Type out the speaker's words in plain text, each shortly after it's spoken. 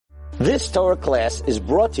This Torah class is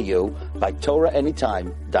brought to you by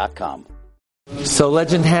TorahAnytime.com. So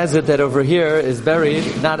legend has it that over here is buried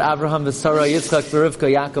not Abraham, Sarah, Yitzchak, Rivka,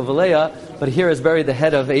 Yaakov, Leah, but here is buried the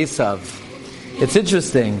head of Esav. It's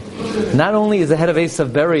interesting. Not only is the head of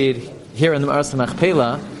Esav buried here in the Maras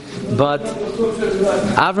HaMachpelah, but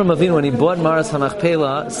Avram Avinu, when he bought Maras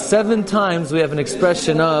HaMachpelah, 7 times we have an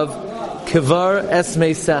expression of Kvar Es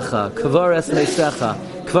Meisecha, Kvar Es Meisecha,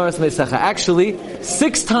 Kvar Es Meisecha. Actually,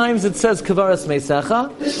 6 times it says Kvar Es Meisecha,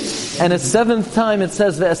 and a 7th time it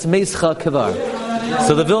says Ve'es Meischa Kvar.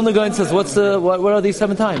 So the Vilna Gaon says, what are these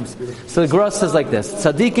 7 times? So the Gemara says like this: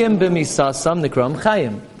 Tzadikim b'misasam nikram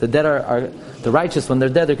chayim. The dead are the righteous. When they're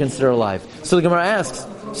dead, they're considered alive. So the Gemara asks,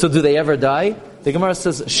 so do they ever die? The Gemara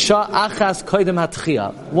says, Sha'achas koidem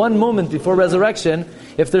hatchia. 1 moment before resurrection.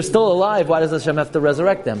 If they're still alive, why does Hashem have to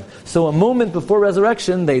resurrect them? So a moment before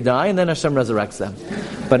resurrection, they die, and then Hashem resurrects them.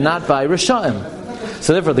 But not by Risha'im.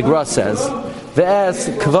 So therefore the Gemara says, Ve'es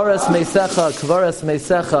kvares meisecha, kvares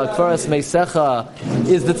meisecha, kvares meisecha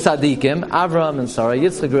is the tzadikim, Avraham and Sarah,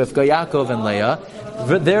 Yitzchak, Rivka, Yaakov and Leah.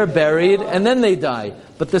 They're buried and then they die.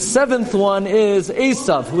 But the 7th one is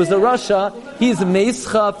Esav, who is a Rasha. He's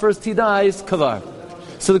meischa, first he dies, kvar.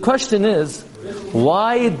 So the question is,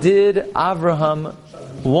 why did Avraham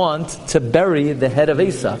want to bury the head of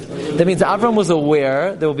Esav? That means Avraham was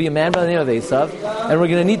aware there will be a man by the name of Esav, and we're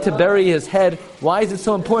going to need to bury his head. Why is it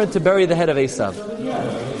so important to bury the head of Esav?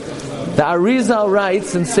 The Arizal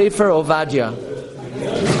writes in Sefer Ovadia,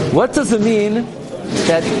 what does it mean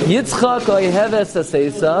that Yitzchak oheves es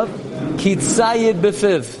Esav ki tzayid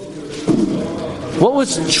befiv? What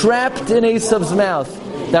was trapped in Esav's mouth?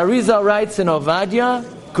 The Arizal writes in Ovadia,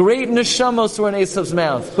 great neshamos were in Esav's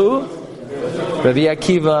mouth. Who? Rabbi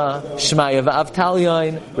Akiva, Shmaya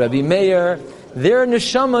v'Avtalyon, Rabbi Meir, their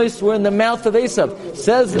neshamos were in the mouth of Esav.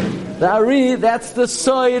 Says the Ari, that's the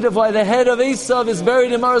side of why the head of Esav is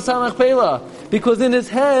buried in Maras HaMachpelah, because in his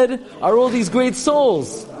head are all these great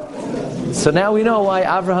souls. So now we know why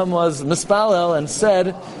Avraham was mispalel and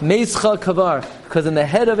said Meischa Kavar, because in the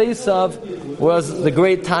head of Esav was the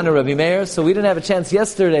great Tana Rabbi Meir. So we didn't have a chance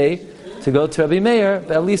yesterday to go to Rabbi Meir,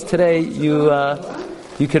 but at least today you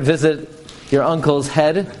could visit your uncle's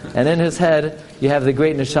head, and in his head you have the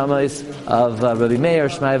great neshamas of Rabbi Meir,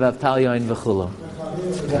 Shmai v'Avtalyon v'chulu.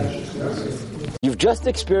 You've just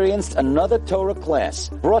experienced another Torah class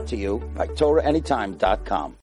brought to you by TorahAnytime.com.